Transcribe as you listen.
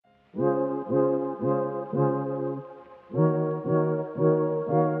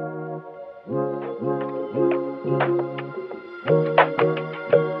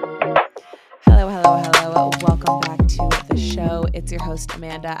host,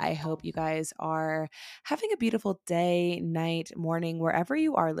 Amanda. I hope you guys are having a beautiful day, night, morning, wherever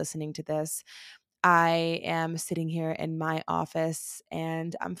you are listening to this. I am sitting here in my office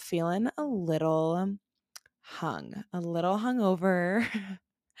and I'm feeling a little hungover.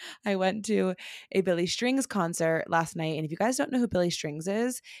 I went to a Billy Strings concert last night. And if you guys don't know who Billy Strings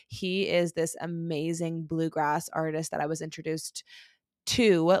is, he is this amazing bluegrass artist that I was introduced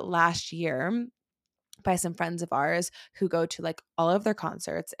to last year by some friends of ours who go to like all of their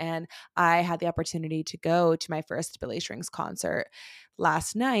concerts. And I had the opportunity to go to my first Billy Strings concert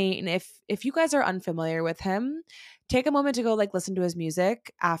last night. And if you guys are unfamiliar with him, take a moment to go like listen to his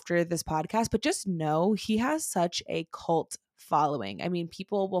music after this podcast. But just know he has such a cult following. I mean,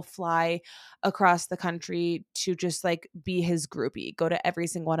 people will fly across the country to just like be his groupie, go to every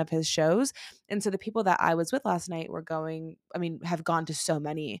single one of his shows. And so the people that I was with last night were going, I mean, have gone to so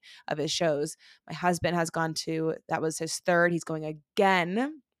many of his shows. My husband has gone to, that was his third. He's going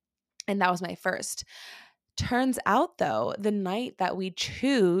again. And that was my first. Turns out, though, the night that we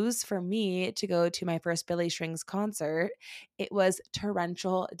choose for me to go to my first Billy Strings concert, it was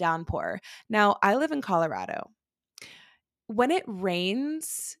torrential downpour. Now, I live in Colorado. When it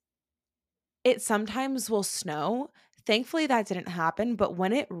rains, it sometimes will snow. Thankfully, that didn't happen. But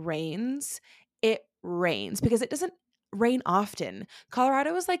when it rains because it doesn't rain often.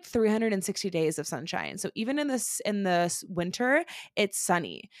 Colorado is like 360 days of sunshine. So even in this winter, it's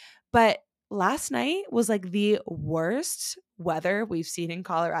sunny. But last night was like the worst weather we've seen in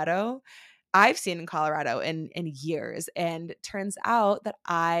Colorado. I've seen in Colorado in years. And it turns out that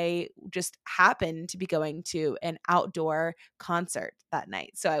I just happened to be going to an outdoor concert that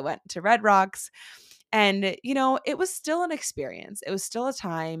night. So I went to Red Rocks and, it was still an experience. It was still a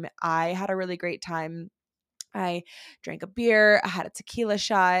time. I had a really great time. I drank a beer, I had a tequila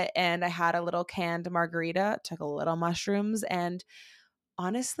shot, and I had a little canned margarita, took a little mushrooms. And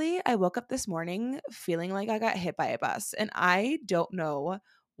honestly, I woke up this morning feeling like I got hit by a bus. And I don't know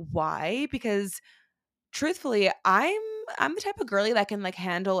why, because truthfully, I'm the type of girly that can like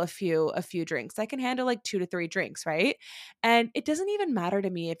handle a few drinks. I can handle like 2 to 3 drinks, right? And it doesn't even matter to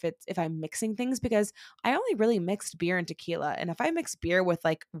me if I'm mixing things because I only really mixed beer and tequila. And if I mix beer with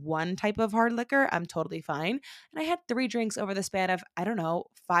like one type of hard liquor, I'm totally fine. And I had 3 drinks over the span of I don't know,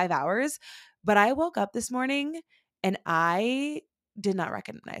 5 hours, but I woke up this morning and I did not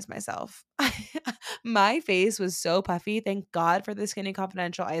recognize myself. My face was so puffy. Thank God for the Skinny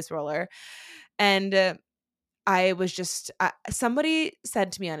Confidential ice roller. And I was just, somebody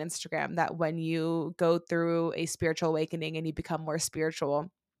said to me on Instagram that when you go through a spiritual awakening and you become more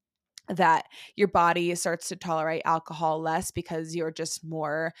spiritual, that your body starts to tolerate alcohol less because you're just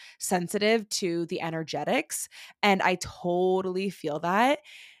more sensitive to the energetics. And I totally feel that.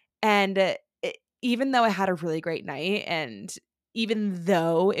 And even though I had a really great night, and even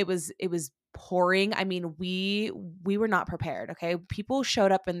though it was pouring, I mean, we were not prepared. Okay, people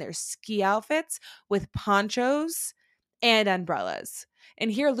showed up in their ski outfits with ponchos and umbrellas.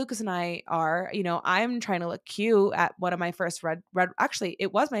 And here Lucas and I are, I'm trying to look cute at one of my first red actually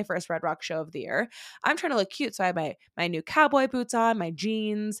it was my first Red Rock show of the year. I'm trying to look cute. So I have my new cowboy boots on, my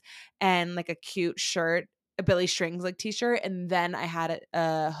jeans, and like a cute shirt, a Billy Strings like t-shirt, and then I had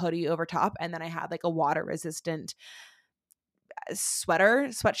a hoodie over top, and then I had like a water resistant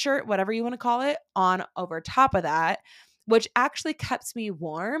sweatshirt, whatever you want to call it, on over top of that, which actually kept me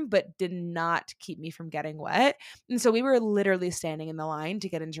warm but did not keep me from getting wet. And so we were literally standing in the line to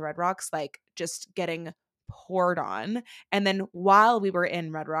get into Red Rocks, like just getting poured on. And then while we were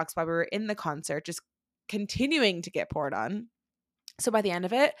in Red Rocks, while we were in the concert, just continuing to get poured on. So by the end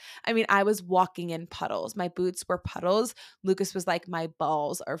of it, I mean, I was walking in puddles. My boots were puddles. Lucas was like, my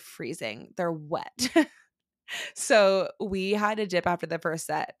balls are freezing. They're wet. So we had to dip after the first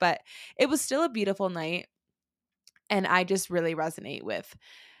set, but it was still a beautiful night. And I just really resonate with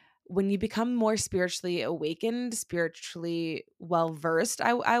when you become more spiritually awakened, spiritually well versed.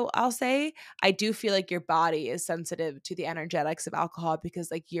 I'll say I do feel like your body is sensitive to the energetics of alcohol because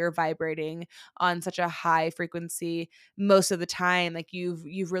like you're vibrating on such a high frequency most of the time. Like you've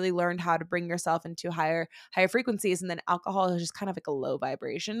really learned how to bring yourself into higher frequencies, and then alcohol is just kind of like a low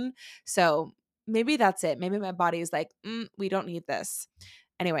vibration. So maybe that's it. Maybe my body is like, we don't need this.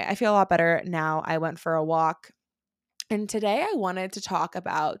 Anyway, I feel a lot better now. I went for a walk and today I wanted to talk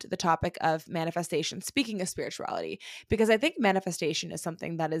about the topic of manifestation, speaking of spirituality, because I think manifestation is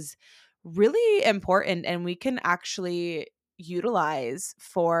something that is really important and we can actually utilize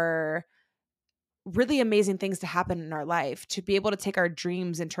for really amazing things to happen in our life, to be able to take our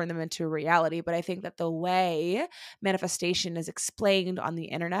dreams and turn them into reality. But I think that the way manifestation is explained on the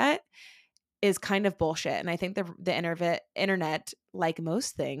internet is kind of bullshit. And I think the internet, like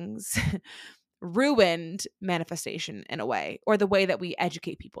most things, ruined manifestation in a way, or the way that we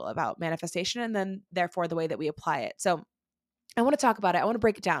educate people about manifestation, and then therefore the way that we apply it. So I want to talk about it. I want to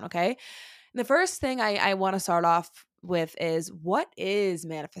break it down. Okay. And the first thing I want to start off with is, what is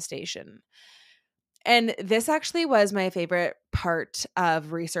manifestation? And this actually was my favorite part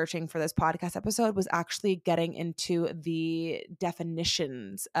of researching for this podcast episode, was actually getting into the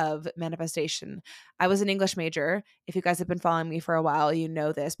definitions of manifestation. I was an English major. If you guys have been following me for a while, you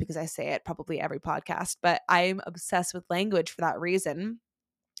know this because I say it probably every podcast, but I'm obsessed with language for that reason,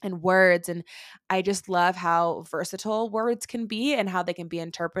 and words. And I just love how versatile words can be, and how they can be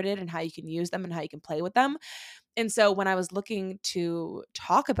interpreted, and how you can use them, and how you can play with them. And so when I was looking to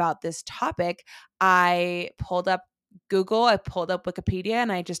talk about this topic, I pulled up Google, I pulled up Wikipedia,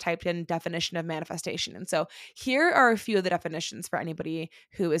 and I just typed in definition of manifestation. And so here are a few of the definitions for anybody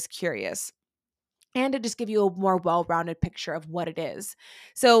who is curious, and to just give you a more well-rounded picture of what it is.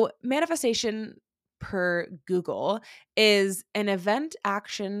 So, manifestation, per Google, is an event,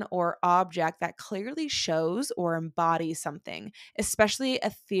 action, or object that clearly shows or embodies something, especially a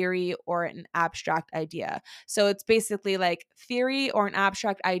theory or an abstract idea. So it's basically like theory or an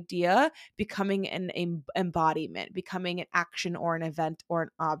abstract idea becoming an embodiment, becoming an action or an event or an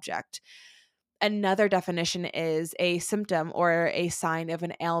object. Another definition is a symptom or a sign of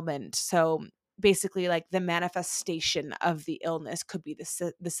an ailment. So basically, like the manifestation of the illness could be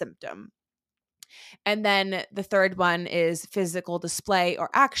the symptom. And then the third one is physical display or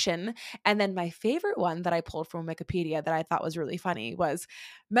action. And then my favorite one that I pulled from Wikipedia that I thought was really funny was,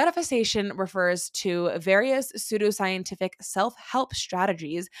 manifestation refers to various pseudoscientific self-help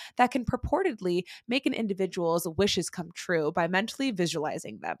strategies that can purportedly make an individual's wishes come true by mentally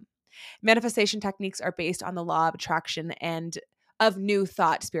visualizing them. Manifestation techniques are based on the law of attraction and of new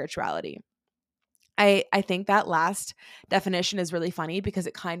thought spirituality. I think that last definition is really funny because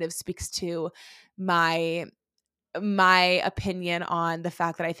it kind of speaks to my opinion on the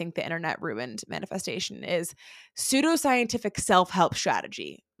fact that I think the internet ruined manifestation. Is pseudoscientific self-help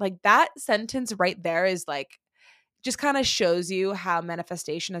strategy. Like, that sentence right there is like, just kind of shows you how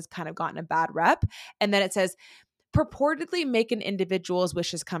manifestation has kind of gotten a bad rep. And then it says, purportedly make an individual's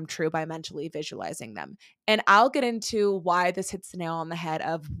wishes come true by mentally visualizing them. And I'll get into why this hits the nail on the head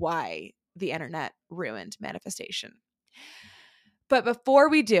of why the internet ruined manifestation. But before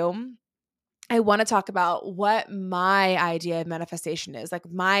we do, I want to talk about what my idea of manifestation is, like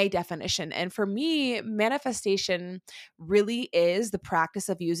my definition. And for me, manifestation really is the practice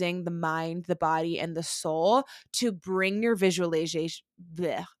of using the mind, the body, and the soul to bring your visualization.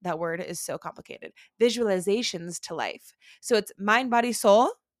 Bleh, that word is so complicated. Visualizations to life. So it's mind, body,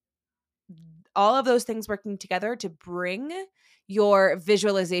 soul, all of those things working together to bring your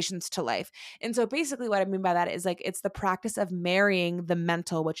visualizations to life. And so basically what I mean by that is, like, it's the practice of marrying the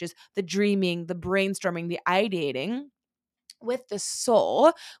mental, which is the dreaming, the brainstorming, the ideating, with the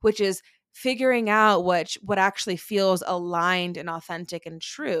soul, which is figuring out what actually feels aligned and authentic and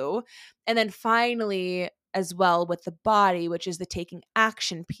true. And then finally, as well, with the body, which is the taking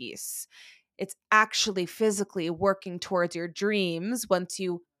action piece. It's actually physically working towards your dreams once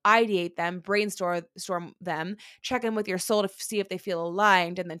you ideate them, brainstorm them, check in with your soul to see if they feel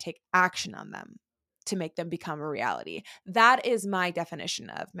aligned, and then take action on them to make them become a reality. That is my definition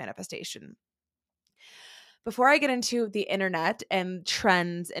of manifestation. Before I get into the internet and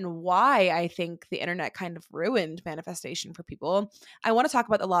trends and why I think the internet kind of ruined manifestation for people, I want to talk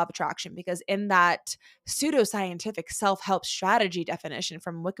about the law of attraction, because in that pseudoscientific self-help strategy definition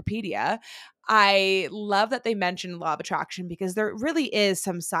from Wikipedia, I love that they mentioned law of attraction, because there really is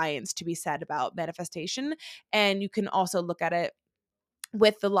some science to be said about manifestation, and you can also look at it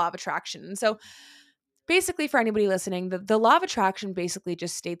with the law of attraction. So basically, for anybody listening, the law of attraction basically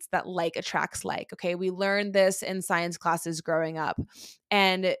just states that like attracts like. Okay, we learned this in science classes growing up.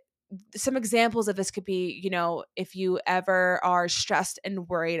 And some examples of this could be, if you ever are stressed and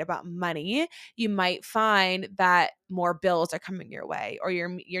worried about money, you might find that more bills are coming your way, or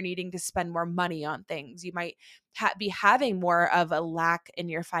you're needing to spend more money on things. You might be having more of a lack in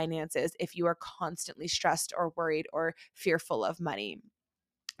your finances if you are constantly stressed or worried or fearful of money.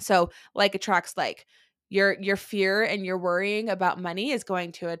 So like attracts like. Your fear and your worrying about money is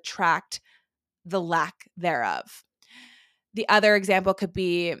going to attract the lack thereof. The other example could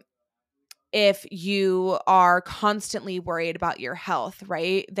be if you are constantly worried about your health,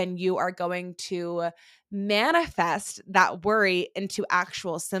 right? Then you are going to manifest that worry into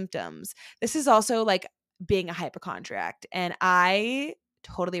actual symptoms. This is also like being a hypochondriac. And I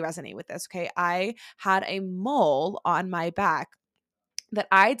totally resonate with this. Okay. I had a mole on my back that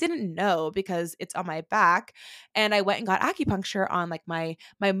I didn't know because it's on my back. And I went and got acupuncture on like my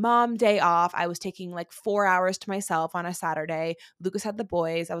mom day off. I was taking like 4 hours to myself on a Saturday. Lucas had the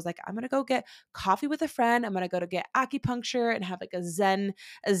boys. I was like, I'm going to go get coffee with a friend. I'm going to go to get acupuncture and have like a zen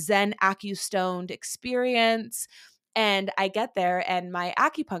acu-stoned experience. And I get there and my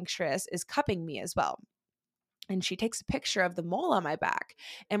acupuncturist is cupping me as well. And she takes a picture of the mole on my back,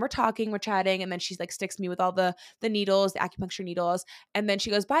 and we're talking, we're chatting, and then she's like sticks me with all the needles, the acupuncture needles. And then she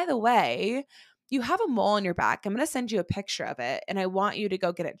goes, by the way, you have a mole on your back. I'm going to send you a picture of it, and I want you to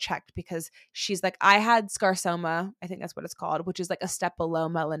go get it checked, because she's like, I had scarsoma, I think that's what it's called, which is like a step below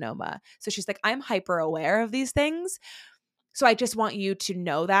melanoma. So she's like, I'm hyper aware of these things. So I just want you to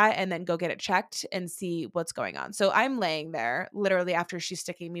know that, and then go get it checked and see what's going on. So I'm laying there literally after she's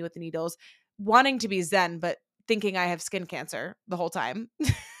sticking me with the needles, wanting to be zen, but thinking I have skin cancer the whole time.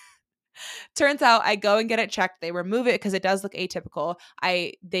 Turns out I go and get it checked. They remove it because it does look atypical.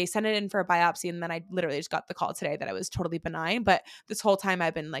 They send it in for a biopsy, and then I literally just got the call today that it was totally benign. But this whole time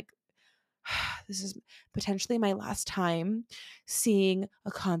I've been like, this is potentially my last time seeing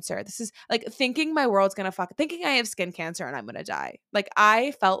a concert. This is like thinking my world's gonna thinking I have skin cancer and I'm gonna die. Like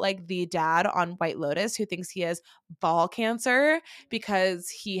I felt like the dad on White Lotus who thinks he has ball cancer because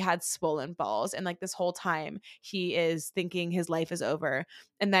he had swollen balls. And like this whole time he is thinking his life is over.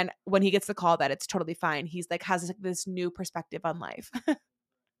 And then when he gets the call that it's totally fine, he's like has this new perspective on life.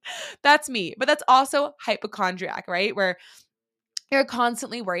 That's me. But that's also hypochondriac, right? Where you're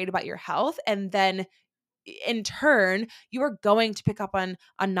constantly worried about your health, and then in turn you are going to pick up on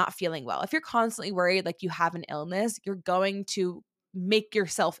not feeling well. If you're constantly worried like you have an illness, you're going to make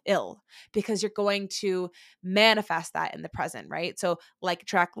yourself ill because you're going to manifest that in the present, right? So like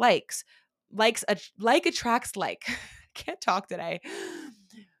attract like attracts like. Can't talk today.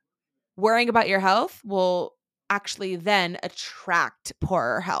 Worrying about your health will actually then attract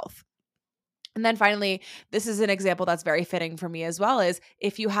poorer health. And then finally, this is an example that's very fitting for me as well, is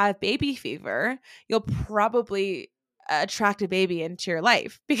if you have baby fever, you'll probably attract a baby into your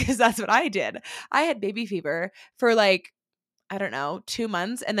life, because that's what I did. I had baby fever for like, I don't know, 2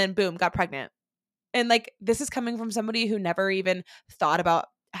 months, and then boom, got pregnant. And like this is coming from somebody who never even thought about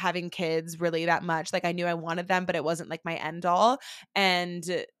having kids really that much. Like I knew I wanted them, but it wasn't like my end all, and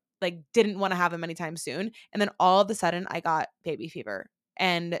like didn't want to have them anytime soon. And then all of a sudden I got baby fever,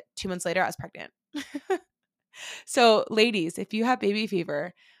 and 2 months later I was pregnant. So ladies, if you have baby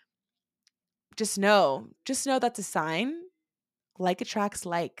fever, just know that's a sign. Like attracts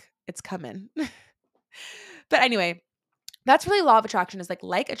like. It's coming. But anyway, that's really law of attraction, is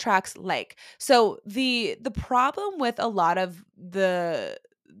like attracts like. So the problem with a lot of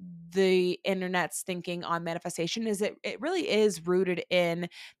the internet's thinking on manifestation is it really is rooted in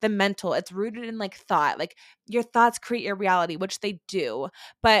the mental. It's rooted in like thought. Like your thoughts create your reality, which they do.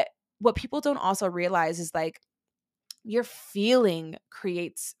 But what people don't also realize is like your feeling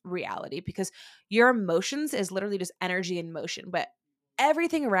creates reality, because your emotions is literally just energy in motion. But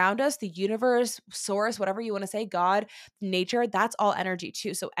everything around us, the universe, source, whatever you want to say, God, nature, that's all energy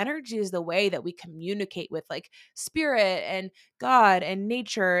too. So energy is the way that we communicate with like spirit and God and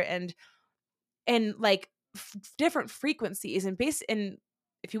nature, and like different frequencies, and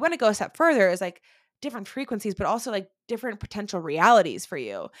if you want to go a step further, is like different frequencies, but also like different potential realities for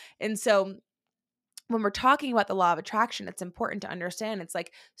you. And so when we're talking about the law of attraction, it's important to understand it's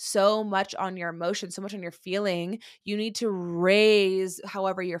like so much on your emotion, so much on your feeling. You need to raise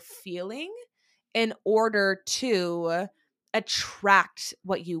however you're feeling in order to attract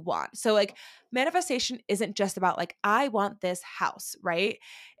what you want. So like manifestation isn't just about like I want this house, right?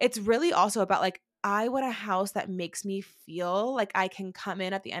 It's really also about like I want a house that makes me feel like I can come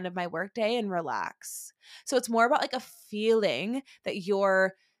in at the end of my workday and relax. So it's more about like a feeling that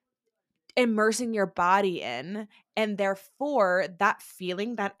you're immersing your body in, and therefore that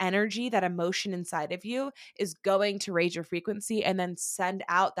feeling, that energy, that emotion inside of you is going to raise your frequency and then send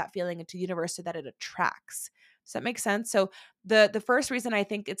out that feeling into the universe so that it attracts. Does that make sense? So the first reason I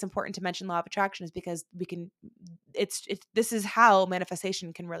think it's important to mention law of attraction is because we can it's this is how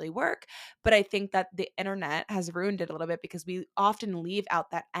manifestation can really work. But I think that the internet has ruined it a little bit, because we often leave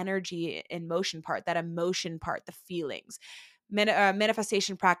out that energy in motion part, that emotion part, the feelings.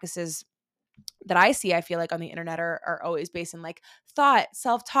 Manifestation practices that I see, I feel like on the internet are always based in like thought,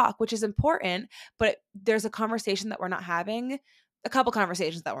 self-talk, which is important, but there's a conversation that we're not having, a couple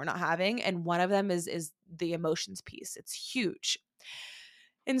conversations that we're not having, and one of them is the emotions piece. It's huge.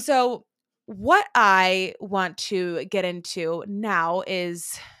 And so what I want to get into now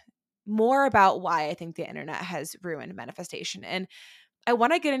is more about why I think the internet has ruined manifestation. And I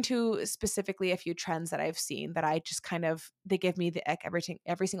want to get into specifically a few trends that I've seen that I just kind of, they give me the ick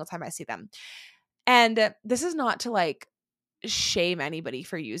every single time I see them. And this is not to like shame anybody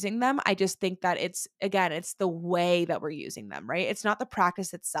for using them. I just think that it's, again, it's the way that we're using them, right? It's not the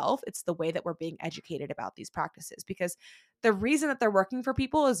practice itself, it's the way that we're being educated about these practices, because the reason that they're working for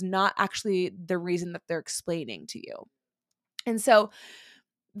people is not actually the reason that they're explaining to you. And so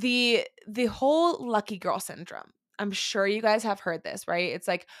the whole lucky girl syndrome, I'm sure you guys have heard this, right? It's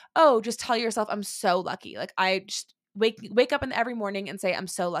like, oh, just tell yourself I'm so lucky. Like I just wake up in every morning and say I'm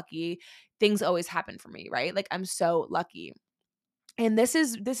so lucky. Things always happen for me, right? Like I'm so lucky. And this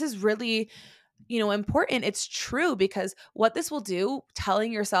is really, important. It's true, because what this will do,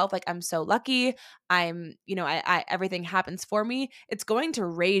 telling yourself like I'm so lucky, I'm, I everything happens for me, it's going to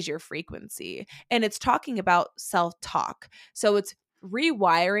raise your frequency. And it's talking about self-talk. So it's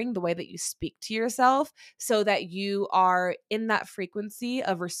rewiring the way that you speak to yourself so that you are in that frequency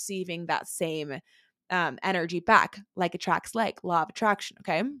of receiving that same energy back, like attracts like, law of attraction.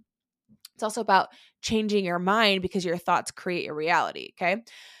 Okay. It's also about changing your mind, because your thoughts create your reality. Okay.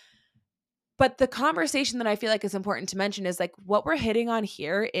 But the conversation that I feel like is important to mention is like what we're hitting on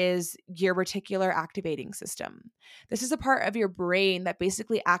here is your reticular activating system. This is a part of your brain that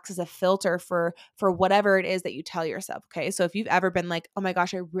basically acts as a filter for whatever it is that you tell yourself, okay? So if you've ever been like, "Oh my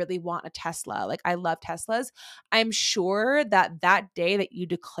gosh, I really want a Tesla. Like I love Teslas." I'm sure that that day that you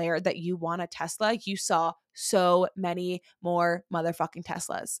declared that you want a Tesla, you saw so many more motherfucking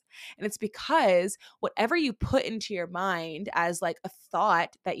Teslas. And it's because whatever you put into your mind as like a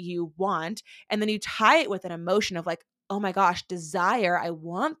thought that you want, and then you tie it with an emotion of like, oh my gosh, desire, I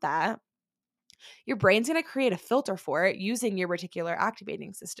want that, your brain's going to create a filter for it using your reticular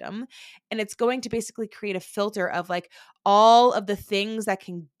activating system. And it's going to basically create a filter of like all of the things that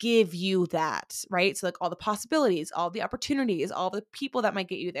can give you that, right? So like all the possibilities, all the opportunities, all the people that might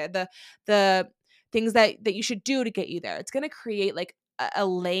get you there, the things that you should do to get you there. It's going to create like a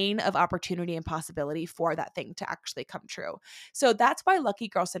lane of opportunity and possibility for that thing to actually come true. So that's why lucky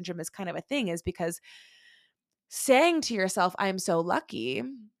girl syndrome is kind of a thing, is because saying to yourself, I'm so lucky,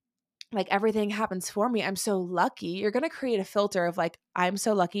 like everything happens for me, I'm so lucky, you're going to create a filter of like, I'm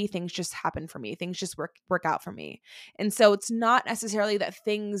so lucky, things just happen for me, things just work out for me. And so it's not necessarily that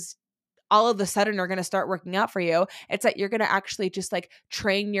things all of a sudden are going to start working out for you. It's that you're going to actually just like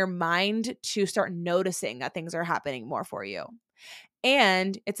train your mind to start noticing that things are happening more for you.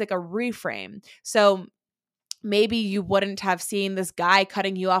 And it's like a reframe. So maybe you wouldn't have seen this guy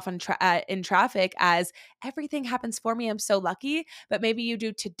cutting you off in traffic as everything happens for me, I'm so lucky. But maybe you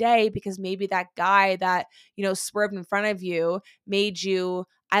do today, because maybe that guy that, swerved in front of you made you,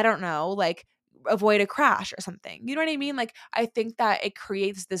 I don't know, like avoid a crash or something. You know what I mean? Like, I think that it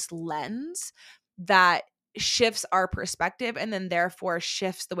creates this lens that shifts our perspective, and then therefore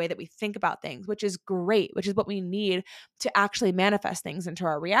shifts the way that we think about things, which is great, which is what we need to actually manifest things into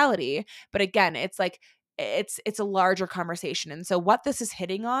our reality. But again, it's like, it's a larger conversation. And so what this is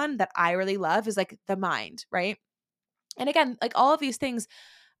hitting on that I really love is like the mind, right? And again, like all of these things,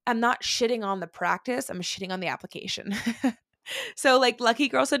 I'm not shitting on the practice, I'm shitting on the application. So like lucky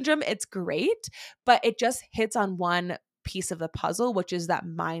girl syndrome, it's great, but it just hits on one piece of the puzzle, which is that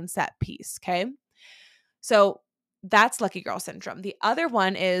mindset piece. Okay. So that's lucky girl syndrome. The other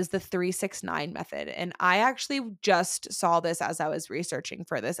one is the 369 method. And I actually just saw this as I was researching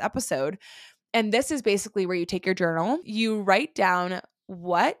for this episode. And this is basically where you take your journal, you write down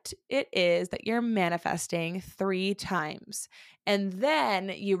what it is that you're manifesting 3 times. And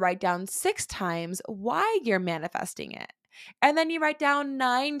then you write down 6 times why you're manifesting it. And then you write down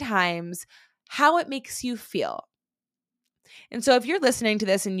 9 times how it makes you feel. And so if you're listening to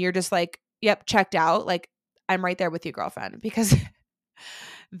this and you're just like, yep, checked out, like I'm right there with you, girlfriend, because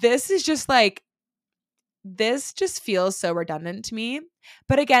this is just like, this just feels so redundant to me.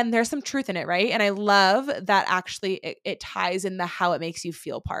 But again, there's some truth in it, right? And I love that actually it ties in the how it makes you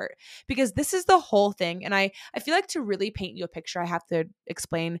feel part, because this is the whole thing. And I feel like to really paint you a picture, I have to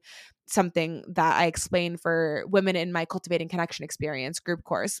explain something that I explain for women in my Cultivating Connection Experience group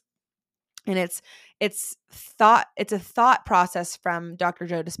course. And it's a thought process from Dr.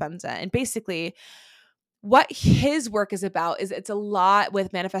 Joe Dispenza. And basically what his work is about is it's a lot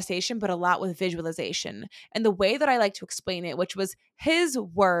with manifestation, but a lot with visualization. And the way that I like to explain it, which was his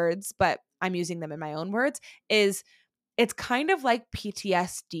words, but I'm using them in my own words, is it's kind of like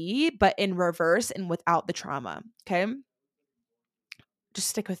PTSD, but in reverse and without the trauma. Okay. Just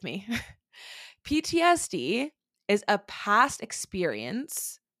stick with me. PTSD is a past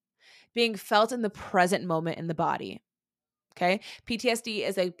experience being felt in the present moment in the body. Okay. PTSD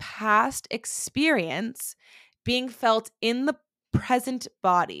is a past experience being felt in the present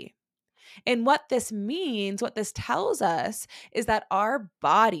body. And what this means, what this tells us, is that our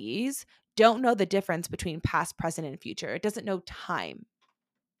bodies don't know the difference between past, present, and future. It doesn't know time.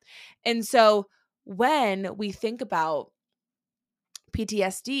 And so when we think about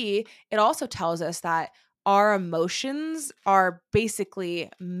PTSD, it also tells us that our emotions are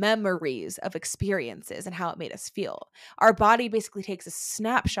basically memories of experiences and how it made us feel. Our body basically takes a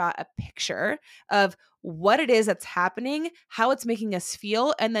snapshot, a picture of what it is that's happening, how it's making us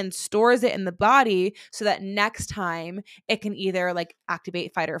feel, and then stores it in the body so that next time it can either like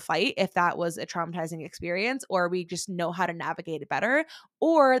activate fight or flight if that was a traumatizing experience, or we just know how to navigate it better.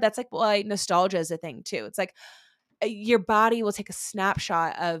 Or that's like, well, like nostalgia is a thing too. It's like, your body will take a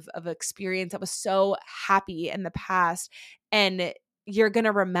snapshot of experience that was so happy in the past, and you're going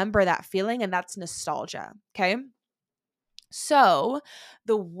to remember that feeling, and that's nostalgia. Okay. So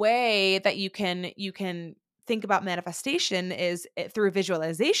the way that you can think about manifestation is through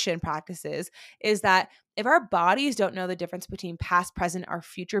visualization practices, is that if our bodies don't know the difference between past, present, or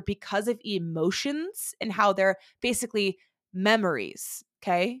future because of emotions and how they're basically memories,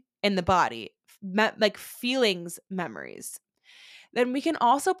 okay, in the body, like feelings, memories, then we can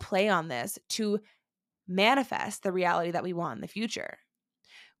also play on this to manifest the reality that we want in the future,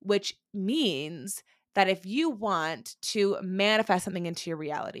 which means that if you want to manifest something into your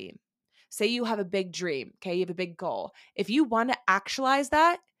reality, say you have a big dream, okay, you have a big goal. If you want to actualize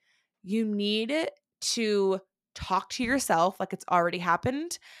that, you need to talk to yourself like it's already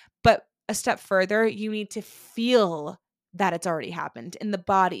happened. But a step further, you need to feel that it's already happened in the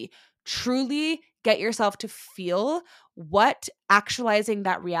body. Truly get yourself to feel what actualizing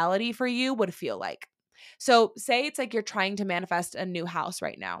that reality for you would feel like. So, say it's like you're trying to manifest a new house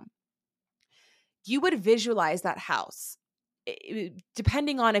right now. You would visualize that house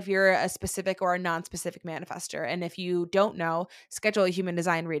depending on if you're a specific or a non-specific manifester. And if you don't know, schedule a human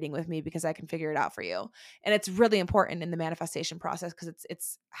design reading with me because I can figure it out for you. And it's really important in the manifestation process because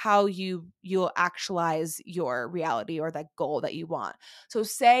it's how you'll actualize your reality or that goal that you want. So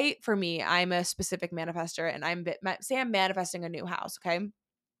say for me, I'm a specific manifester and say I'm manifesting a new house, okay?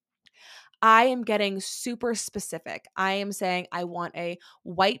 I am getting super specific. I am saying I want a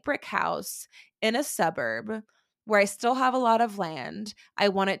white brick house in a suburb where I still have a lot of land. I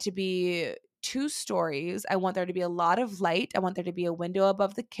want it to be 2 stories. I want there to be a lot of light. I want there to be a window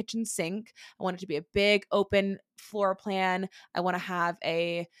above the kitchen sink. I want it to be a big open floor plan. I want to have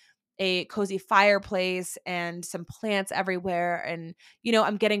a cozy fireplace and some plants everywhere, and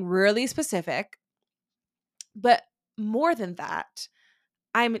I'm getting really specific. But more than that,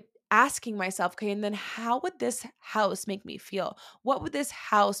 I'm asking myself, okay, and then how would this house make me feel? What would this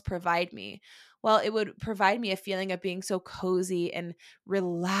house provide me? Well, it would provide me a feeling of being so cozy and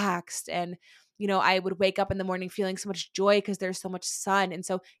relaxed. And, I would wake up in the morning feeling so much joy because there's so much sun. And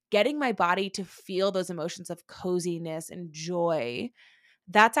so getting my body to feel those emotions of coziness and joy,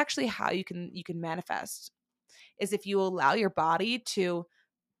 that's actually how you can manifest, is if you allow your body to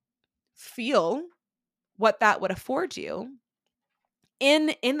feel what that would afford you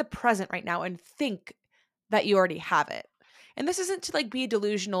in the present right now and think that you already have it. And this isn't to like be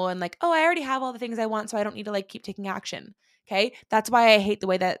delusional and like, oh, I already have all the things I want, so I don't need to like keep taking action. Okay. That's why I hate the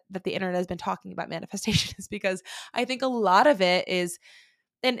way that the internet has been talking about manifestation, is because I think a lot of it is,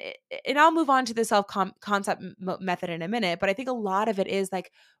 and I'll move on to the self concept method in a minute, but I think a lot of it is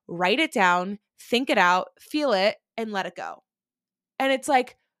like, write it down, think it out, feel it, and let it go. And it's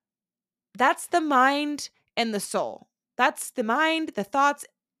like, that's the mind and the soul. That's the mind, the thoughts,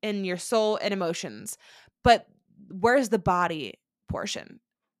 and your soul and emotions. But where's the body portion?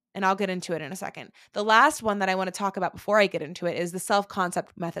 And I'll get into it in a second. The last one that I want to talk about before I get into it is the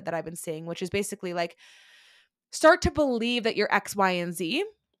self-concept method that I've been seeing, which is basically like, start to believe that you're X, Y, and Z,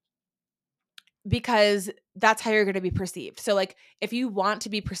 because that's how you're going to be perceived. So like, if you want to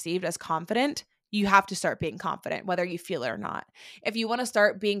be perceived as confident, you have to start being confident, whether you feel it or not. If you want to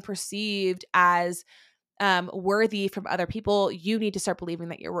start being perceived as worthy from other people, you need to start believing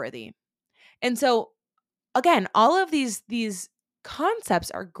that you're worthy. And so again, all of these concepts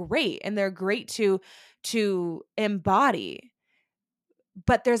are great, and they're great to embody,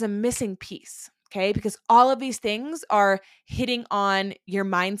 but there's a missing piece, okay? Because all of these things are hitting on your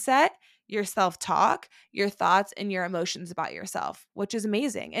mindset, your self-talk, your thoughts, and your emotions about yourself, which is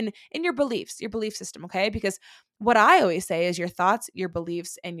amazing. And your beliefs, your belief system, okay? Because what I always say is your thoughts, your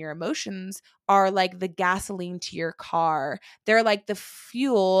beliefs, and your emotions are like the gasoline to your car. They're like the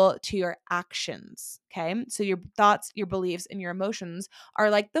fuel to your actions. Okay. So your thoughts, your beliefs, and your emotions are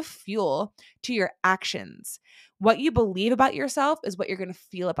like the fuel to your actions. What you believe about yourself is what you're going to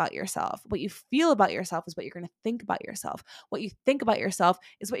feel about yourself. What you feel about yourself is what you're going to think about yourself. What you think about yourself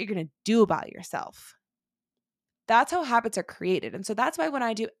is what you're going to do about yourself. That's how habits are created. And so that's why when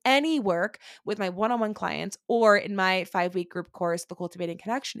I do any work with my one-on-one clients or in my 5-week group course, the Cultivating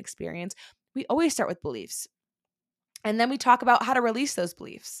Connection Experience, we always start with beliefs. And then we talk about how to release those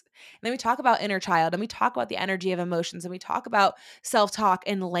beliefs. And then we talk about inner child, and we talk about the energy of emotions, and we talk about self-talk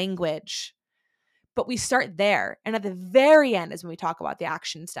and language. But we start there. And at the very end is when we talk about the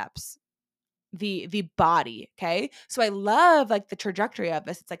action steps, the body. Okay. So I love like the trajectory of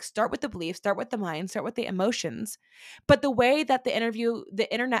this. It's like start with the belief, start with the mind, start with the emotions. But the way that the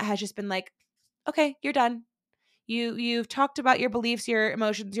internet has just been like, okay, you're done. You've talked about your beliefs, your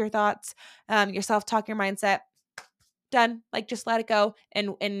emotions, your thoughts, your self-talk, your mindset. Done. Like just let it go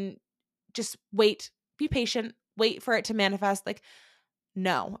and just wait. Be patient. Wait for it to manifest. Like,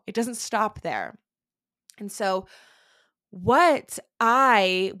 no, it doesn't stop there. And so what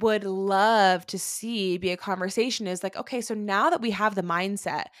I would love to see be a conversation is like, okay, so now that we have the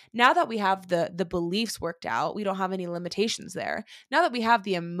mindset, now that we have the beliefs worked out, we don't have any limitations there. Now that we have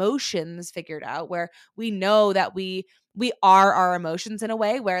the emotions figured out, where we know that we are our emotions in a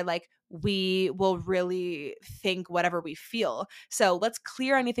way where like we will really think whatever we feel. So let's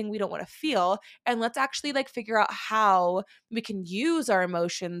clear anything we don't want to feel, and let's actually like figure out how we can use our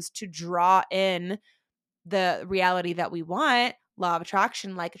emotions to draw in the reality that we want. Law of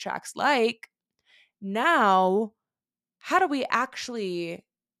attraction, like attracts like. Now, how do we actually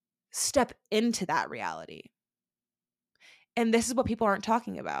step into that reality? And this is what people aren't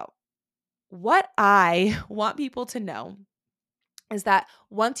talking about. What I want people to know is that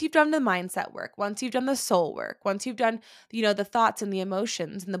once you've done the mindset work, once you've done the soul work, once you've done, the thoughts and the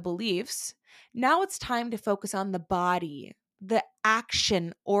emotions and the beliefs, now it's time to focus on the body, the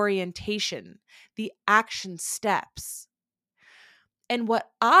action orientation, the action steps. And what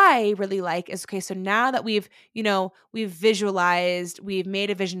I really like is, okay, so now that we've visualized, we've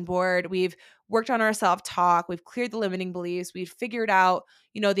made a vision board, we've worked on our self-talk, we've cleared the limiting beliefs, we've figured out,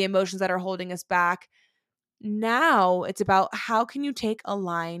 the emotions that are holding us back. Now it's about how can you take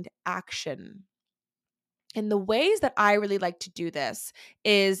aligned action? And the ways that I really like to do this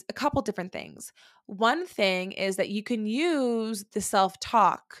is a couple different things. One thing is that you can use the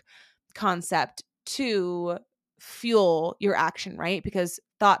self-talk concept to fuel your action, right? Because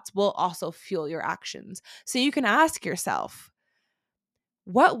thoughts will also fuel your actions. So you can ask yourself,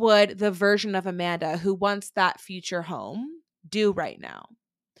 what would the version of Amanda who wants that future home do right now?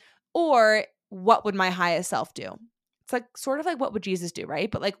 Or what would my highest self do? It's like sort of like what would Jesus do,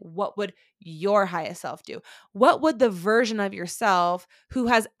 right? But like what would your highest self do? What would the version of yourself who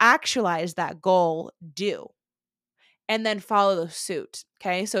has actualized that goal do? And then follow the suit.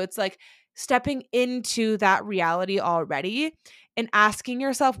 Okay. So it's like stepping into that reality already and asking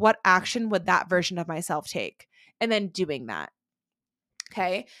yourself, what action would that version of myself take? And then doing that.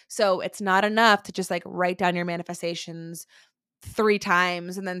 Okay. So it's not enough to just like write down your manifestations 3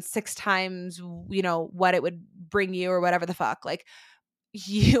 times and then 6 times, what it would bring you or whatever the fuck. Like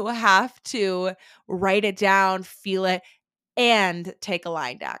you have to write it down, feel it, and take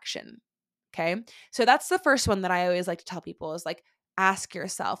aligned action. Okay. So that's the first one that I always like to tell people is like, ask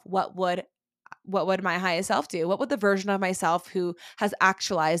yourself, what would my highest self do? What would the version of myself who has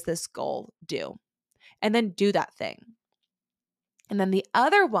actualized this goal do? And then do that thing. And then the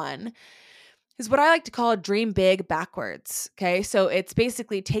other one is what I like to call a dream big backwards. Okay. So it's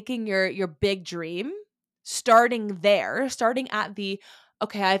basically taking your big dream, starting there, starting at the,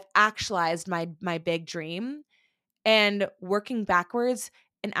 okay, I've actualized my big dream, and working backwards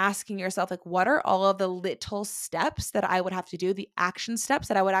and asking yourself, like, what are all of the little steps that I would have to do, the action steps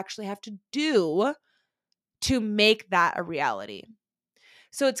that I would actually have to do to make that a reality?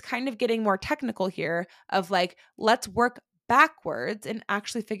 So it's kind of getting more technical here of like, let's work backwards and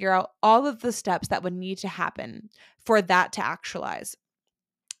actually figure out all of the steps that would need to happen for that to actualize.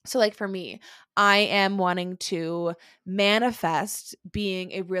 So like for me, I am wanting to manifest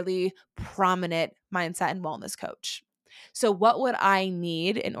being a really prominent mindset and wellness coach. So what would I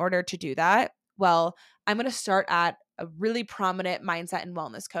need in order to do that? Well, I'm going to start at a really prominent mindset and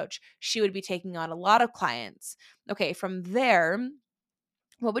wellness coach. She would be taking on a lot of clients. Okay, from there,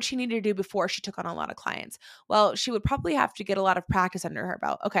 what would she need to do before she took on a lot of clients? Well, she would probably have to get a lot of practice under her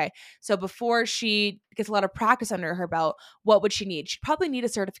belt. Okay. So before she gets a lot of practice under her belt, what would she need? She'd probably need a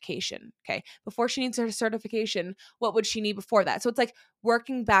certification. Okay. Before she needs her certification, what would she need before that? So it's like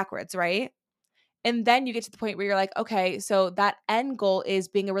working backwards, right? And then you get to the point where you're like, okay, so that end goal is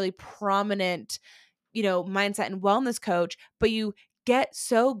being a really prominent, mindset and wellness coach, but you get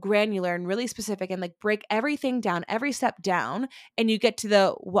so granular and really specific and like break everything down, every step down, and you get to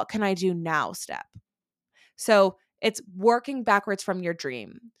the what can I do now step. So it's working backwards from your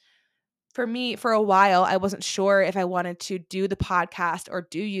dream. For me, for a while, I wasn't sure if I wanted to do the podcast or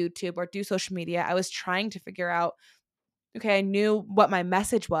do YouTube or do social media. I was trying to figure out, okay, I knew what my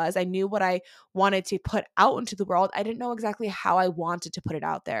message was. I knew what I wanted to put out into the world. I didn't know exactly how I wanted to put it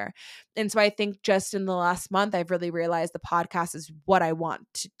out there. And so I think just in the last month, I've really realized the podcast is what I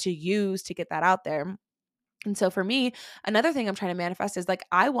want to use to get that out there. And so for me, another thing I'm trying to manifest is like,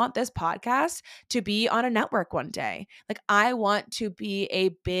 I want this podcast to be on a network one day. Like, I want to be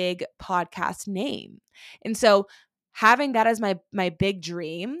a big podcast name. And so having that as my big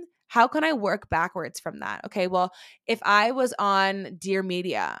dream, how can I work backwards from that? Okay, well, if I was on Dear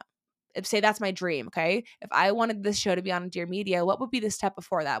Media, if say that's my dream, okay? If I wanted this show to be on Dear Media, what would be the step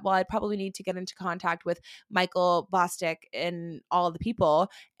before that? Well, I'd probably need to get into contact with Michael Bosstick and all of the people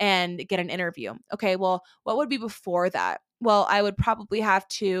and get an interview. Okay, well, what would be before that? Well, I would probably have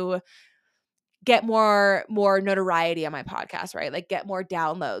to get more notoriety on my podcast, right? Like get more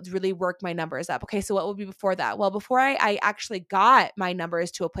downloads, really work my numbers up. Okay, so what would be before that? Well, before I actually got my numbers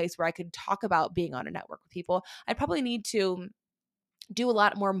to a place where I could talk about being on a network with people, I'd probably need to do a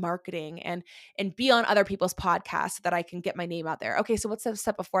lot more marketing and be on other people's podcasts so that I can get my name out there. Okay, so what's the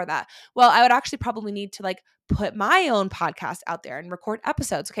step before that? Well, I would actually probably need to like put my own podcast out there and record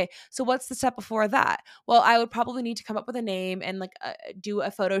episodes. Okay, so what's the step before that? Well, I would probably need to come up with a name and like do a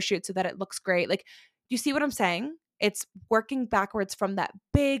photo shoot so that it looks great. Like, do you see what I'm saying? It's working backwards from that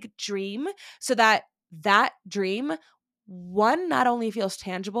big dream so that that dream, one, not only feels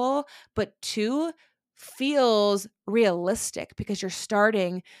tangible, but two, feels realistic because you're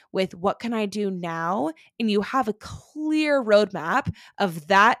starting with what can I do now? And you have a clear roadmap of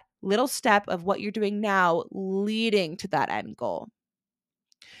that little step of what you're doing now leading to that end goal.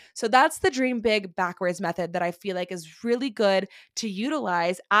 So that's the dream big backwards method that I feel like is really good to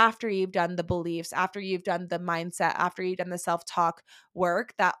utilize after you've done the beliefs, after you've done the mindset, after you've done the self-talk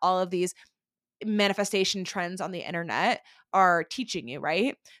work that all of these manifestation trends on the internet are teaching you,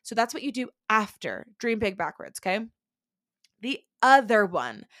 right? So that's what you do after dream big backwards, okay? The other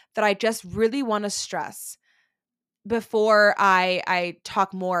one that I just really want to stress before I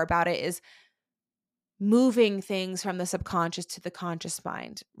talk more about it is moving things from the subconscious to the conscious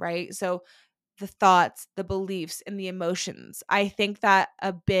mind, right? So the thoughts, the beliefs, and the emotions. I think that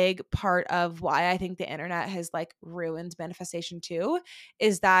a big part of why I think the internet has like ruined manifestation too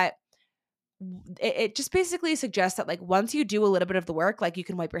is that it just basically suggests that like once you do a little bit of the work, like you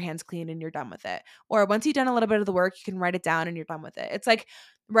can wipe your hands clean and you're done with it. Or once you've done a little bit of the work, you can write it down and you're done with it. It's like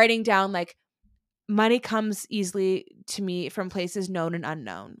writing down like money comes easily to me from places known and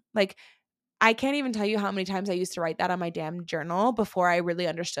unknown. Like I can't even tell you how many times I used to write that on my damn journal before I really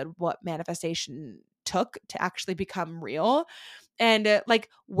understood what manifestation took to actually become real. And like,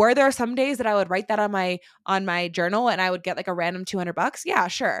 were there some days that I would write that on my journal and I would get like a random $200? Yeah,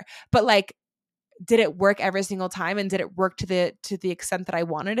 sure. But like, did it work every single time and did it work to the extent that I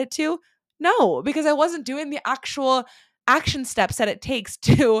wanted it to? No, because I wasn't doing the actual action steps that it takes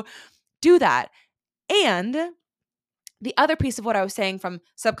to do that. And the other piece of what I was saying from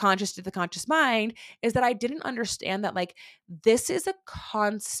subconscious to the conscious mind is that I didn't understand that like this is a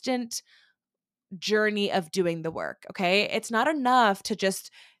constant journey of doing the work, okay? It's not enough to just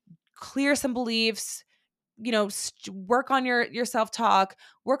clear some beliefs, work on your self-talk,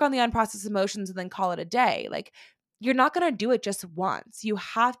 work on the unprocessed emotions and then call it a day. Like you're not going to do it just once. You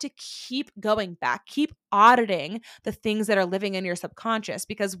have to keep going back, keep auditing the things that are living in your subconscious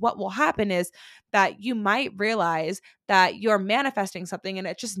because what will happen is that you might realize that you're manifesting something and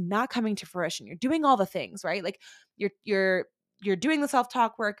it's just not coming to fruition. You're doing all the things, right? Like you're doing the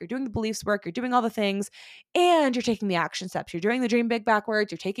self-talk work, you're doing the beliefs work, you're doing all the things, and you're taking the action steps. You're doing the dream big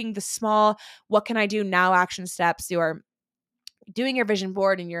backwards, you're taking the small, what can I do now action steps, you're doing your vision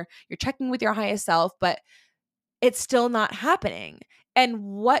board and you're checking with your highest self, but it's still not happening. And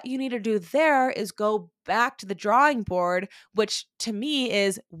what you need to do there is go back to the drawing board, which to me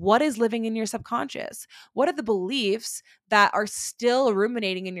is what is living in your subconscious? What are the beliefs that are still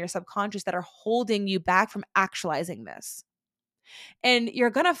ruminating in your subconscious that are holding you back from actualizing this? And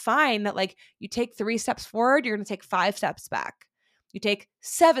you're going to find that like you take 3 steps forward, you're going to take 5 steps back. You take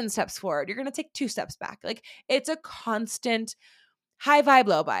 7 steps forward, you're going to take 2 steps back. Like it's a constant high vibe,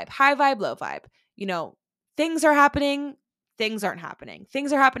 low vibe, high vibe, low vibe. You know, things are happening, things aren't happening.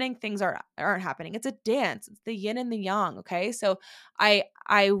 Things are happening, things aren't happening. It's a dance. It's the yin and the yang, okay? So I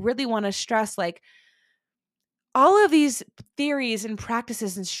really want to stress like all of these theories and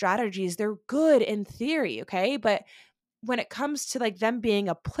practices and strategies, they're good in theory, okay? But when it comes to like them being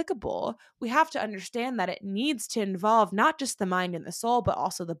applicable, we have to understand that it needs to involve not just the mind and the soul, but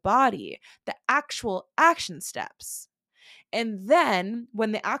also the body, the actual action steps. And then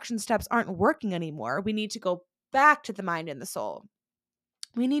when the action steps aren't working anymore, we need to go back to the mind and the soul.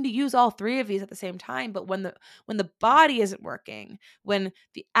 We need to use all three of these at the same time, but when the body isn't working, when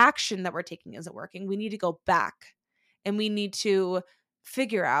the action that we're taking isn't working, we need to go back and we need to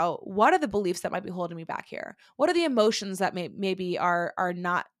figure out what are the beliefs that might be holding me back here. What are the emotions that maybe are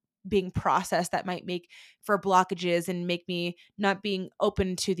not being processed that might make for blockages and make me not being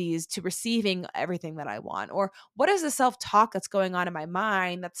open to these, to receiving everything that I want? Or what is the self-talk that's going on in my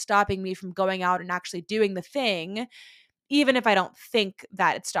mind that's stopping me from going out and actually doing the thing, even if I don't think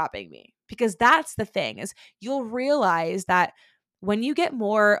that it's stopping me? Because that's the thing, is you'll realize that when you get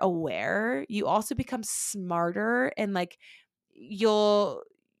more aware, you also become smarter, and like you'll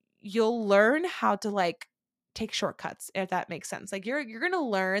learn how to like take shortcuts, if that makes sense. Like you're going to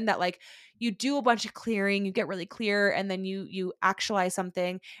learn that like you do a bunch of clearing, you get really clear, and then you actualize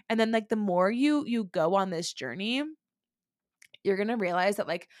something, and then like the more you go on this journey, you're going to realize that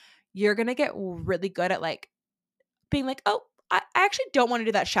like you're going to get really good at like being like, oh, I actually don't want to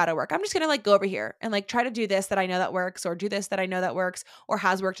do that shadow work. I'm just going to like go over here and like try to do this that I know that works, or do this that I know that works or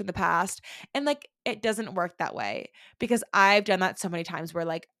has worked in the past. And like it doesn't work that way, because I've done that so many times where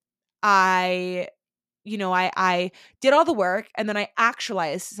like I I did all the work and then I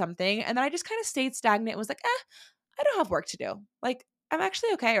actualized something and then I just kind of stayed stagnant and was like, I don't have work to do. Like I'm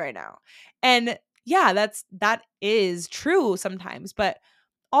actually okay right now. And yeah, that is true sometimes, but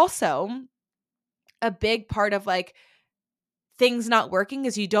also a big part of like things not working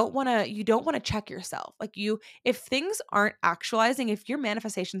is you don't want to check yourself. Like if things aren't actualizing, if your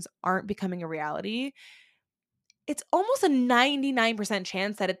manifestations aren't becoming a reality, it's almost a 99%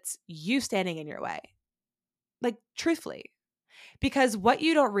 chance that it's you standing in your way. Like truthfully, because what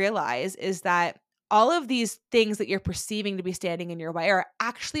you don't realize is that all of these things that you're perceiving to be standing in your way are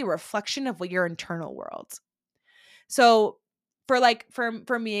actually a reflection of what your internal world. So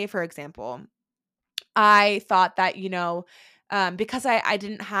for me, for example, I thought that, because I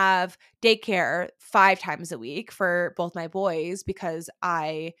didn't have daycare 5 times a week for both my boys, because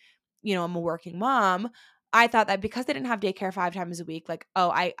I'm a working mom. I thought that because I didn't have daycare 5 times a week, like, oh,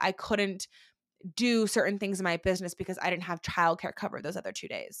 I couldn't do certain things in my business because I didn't have childcare covered those other 2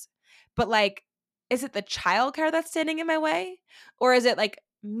 days. But like, is it the childcare that's standing in my way? Or is it like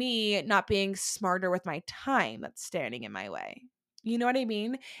me not being smarter with my time that's standing in my way? You know what I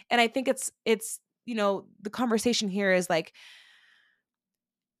mean? And I think it's the conversation here is like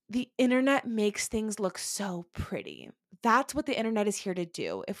the internet makes things look so pretty. That's what the internet is here to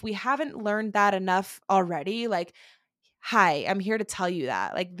do. If we haven't learned that enough already, like, hi, I'm here to tell you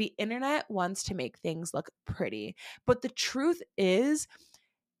that. Like, the internet wants to make things look pretty. But the truth is,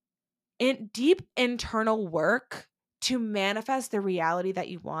 in deep internal work to manifest the reality that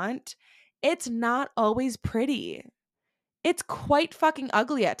you want, it's not always pretty. It's quite fucking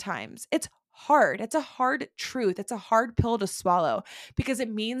ugly at times. It's hard. It's a hard truth. It's a hard pill to swallow, because it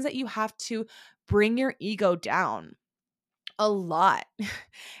means that you have to bring your ego down a lot.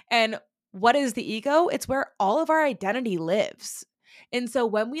 And what is the ego? It's where all of our identity lives. And so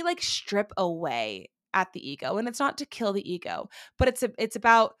when we like strip away at the ego, and it's not to kill the ego, but it's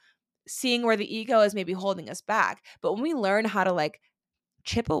about seeing where the ego is maybe holding us back. But when we learn how to like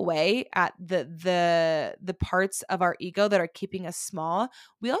chip away at the parts of our ego that are keeping us small,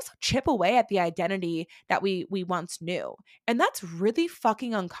 we also chip away at the identity that we once knew. And that's really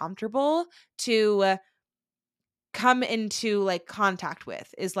fucking uncomfortable to come into like contact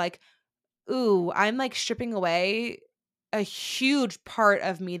with, is like, ooh, I'm like stripping away a huge part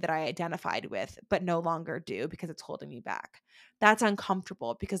of me that I identified with but no longer do because it's holding me back. That's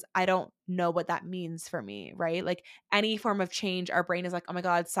uncomfortable because I don't know what that means for me, right? Like any form of change, our brain is like, oh my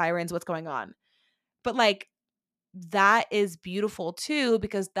God, sirens, what's going on? But like that is beautiful too,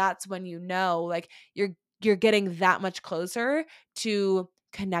 because that's when like you're getting that much closer to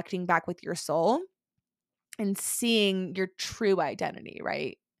connecting back with your soul and seeing your true identity,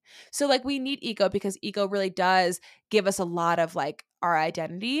 right? So like we need ego because ego really does give us a lot of like our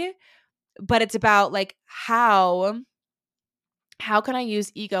identity, but it's about like how can I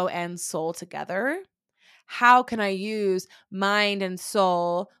use ego and soul together? how can I use mind and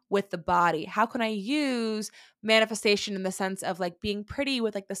soul with the body? How can I use manifestation in the sense of like being pretty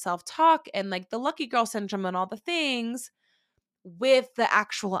with like the self-talk and like the lucky girl syndrome and all the things with the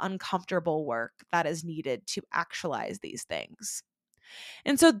actual uncomfortable work that is needed to actualize these things?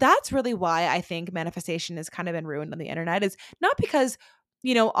 And so that's really why I think manifestation has kind of been ruined on the internet, is not because,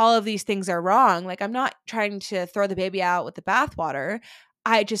 all of these things are wrong. Like, I'm not trying to throw the baby out with the bathwater.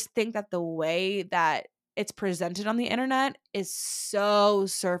 I just think that the way that it's presented on the internet is so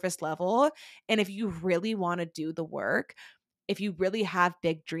surface level. And if you really want to do the work, if you really have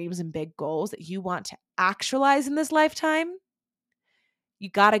big dreams and big goals that you want to actualize in this lifetime, you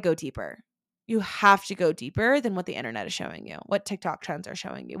got to go deeper. You have to go deeper than what the internet is showing you, what TikTok trends are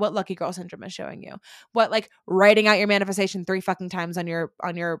showing you, what lucky girl syndrome is showing you, what like writing out your manifestation 3 fucking times on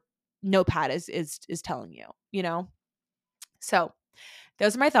your notepad is telling you, you know? So,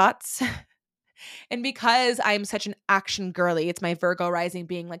 those are my thoughts. And because I'm such an action girly, it's my Virgo rising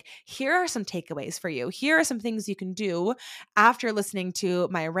being like, here are some takeaways for you. Here are some things you can do after listening to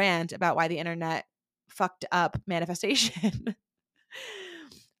my rant about why the internet fucked up manifestation.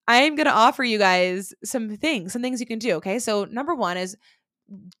 I am going to offer you guys some things you can do. Okay. So, number one is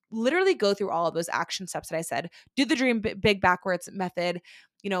literally go through all of those action steps that I said. Do the dream big backwards method.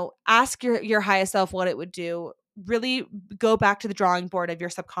 Ask your highest self what it would do. Really go back to the drawing board of your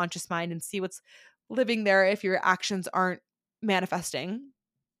subconscious mind and see what's living there if your actions aren't manifesting.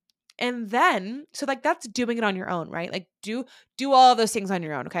 And then, so like that's doing it on your own, right? Like do all of those things on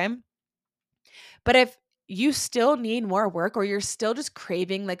your own, okay? But if you still need more work or you're still just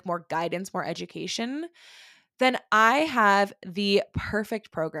craving like more guidance, more education, then I have the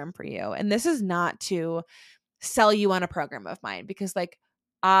perfect program for you. And this is not to sell you on a program of mine, because like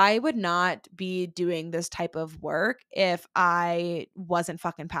I would not be doing this type of work if I wasn't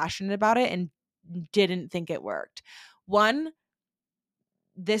fucking passionate about it and didn't think it worked. One,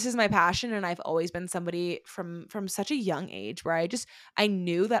 this is my passion, and I've always been somebody from such a young age where I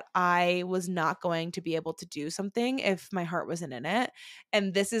knew that I was not going to be able to do something if my heart wasn't in it.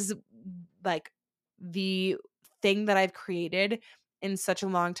 And this is like the thing that I've created in such a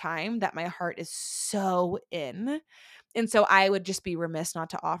long time that my heart is so in. And so I would just be remiss not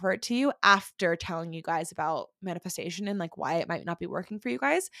to offer it to you after telling you guys about manifestation and like why it might not be working for you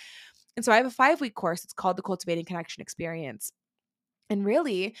guys. And so I have a 5-week course. It's called the Cultivating Connection Experience. And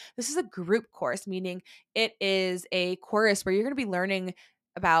really, this is a group course, meaning it is a course where you're going to be learning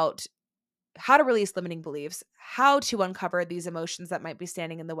about how to release limiting beliefs, how to uncover these emotions that might be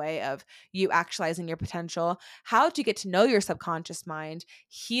standing in the way of you actualizing your potential, how to get to know your subconscious mind,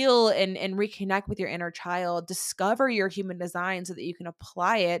 heal and reconnect with your inner child, discover your human design so that you can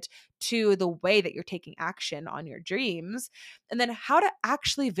apply it to the way that you're taking action on your dreams, and then how to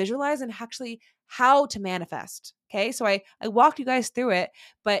actually visualize and actually how to manifest. Okay, so I walked you guys through it,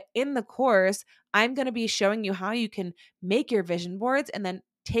 but in the course, I'm going to be showing you how you can make your vision boards and then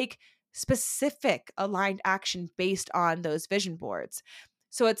take specific aligned action based on those vision boards.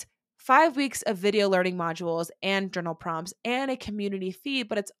 So it's 5 weeks of video learning modules and journal prompts and a community feed,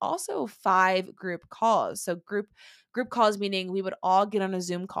 but it's also 5 group calls. So group calls meaning we would all get on a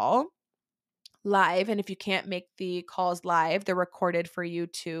Zoom call live, and if you can't make the calls live, they're recorded for you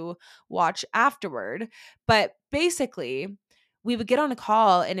to watch afterward. But basically, we would get on a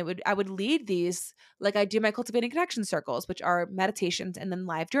call and I would lead these, like I do my cultivating connection circles, which are meditations and then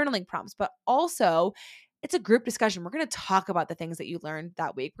live journaling prompts, but also it's a group discussion. We're going to talk about the things that you learned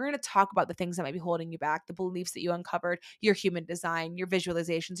that week. We're going to talk about the things that might be holding you back, the beliefs that you uncovered, your human design, your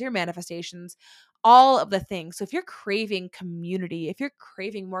visualizations, your manifestations, all of the things. So if you're craving community, if you're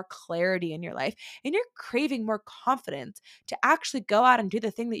craving more clarity in your life, and you're craving more confidence to actually go out and do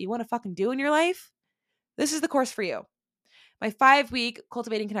the thing that you want to fucking do in your life, this is the course for you. My 5-week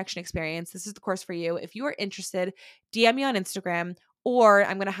Cultivating Connection Experience. This is the course for you. If you are interested, DM me on Instagram, or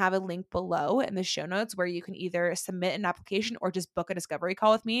I'm going to have a link below in the show notes where you can either submit an application or just book a discovery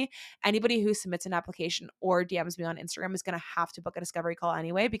call with me. Anybody who submits an application or DMs me on Instagram is going to have to book a discovery call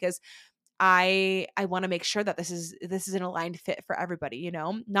anyway, because I want to make sure that this is an aligned fit for everybody,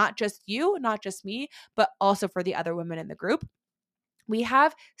 not just you, not just me, but also for the other women in the group. We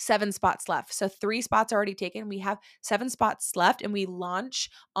have 7 spots left. So 3 spots are already taken. We have 7 spots left, and we launch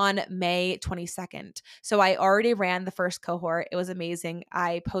on May 22nd. So I already ran the first cohort. It was amazing.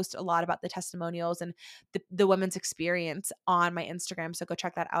 I post a lot about the testimonials and the women's experience on my Instagram. So go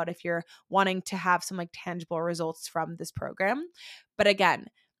check that out if you're wanting to have some like tangible results from this program. But again,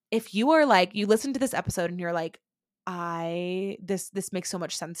 if you are like, you listen to this episode and you're like, this makes so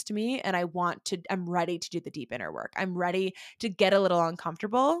much sense to me, and I'm ready to do the deep inner work. I'm ready to get a little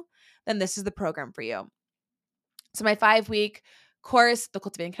uncomfortable, then this is the program for you. So my 5-week course, the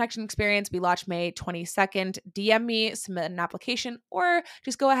Cultivating Connection Experience, we launch May 22nd. DM me, submit an application, or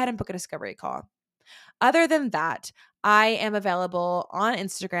just go ahead and book a discovery call. Other than that, I am available on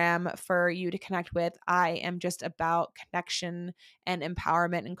Instagram for you to connect with. I am just about connection and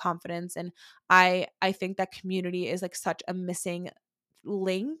empowerment and confidence. And I think that community is like such a missing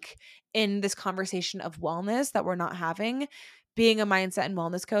link in this conversation of wellness that we're not having. Being a mindset and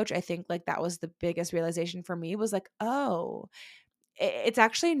wellness coach, I think like that was the biggest realization for me was like, oh, it's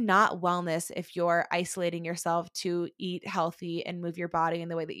actually not wellness if you're isolating yourself to eat healthy and move your body in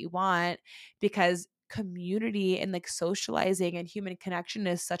the way that you want, because community and like socializing and human connection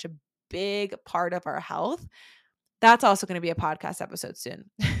is such a big part of our health. That's also going to be a podcast episode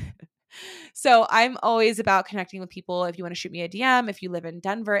soon. So I'm always about connecting with people. If you want to shoot me a DM, if you live in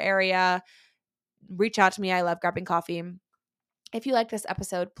Denver area, reach out to me. I love grabbing coffee. If you like this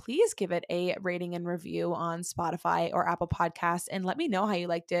episode, please give it a rating and review on Spotify or Apple Podcasts, and let me know how you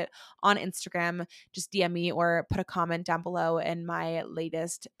liked it on Instagram. Just DM me or put a comment down below in my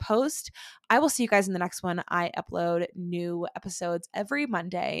latest post. I will see you guys in the next one. I upload new episodes every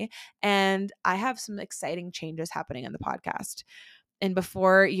Monday, and I have some exciting changes happening in the podcast. And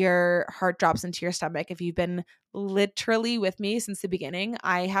before your heart drops into your stomach, if you've been literally with me since the beginning,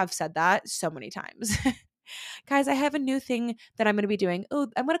 I have said that so many times. Guys, I have a new thing that I'm going to be doing. Oh,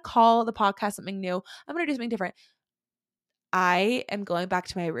 I'm going to call the podcast something new. I'm going to do something different. I am going back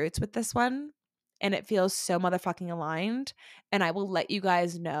to my roots with this one, and it feels so motherfucking aligned. And I will let you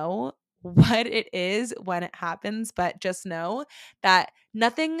guys know what it is when it happens, but just know that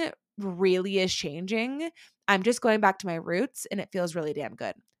nothing really is changing. I'm just going back to my roots, and it feels really damn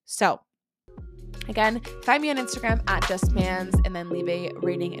good. So, again, find me on Instagram at justmans, and then leave a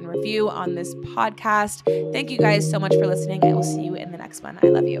rating and review on this podcast. Thank you guys so much for listening. I will see you in the next one. I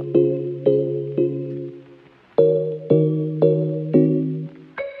love you.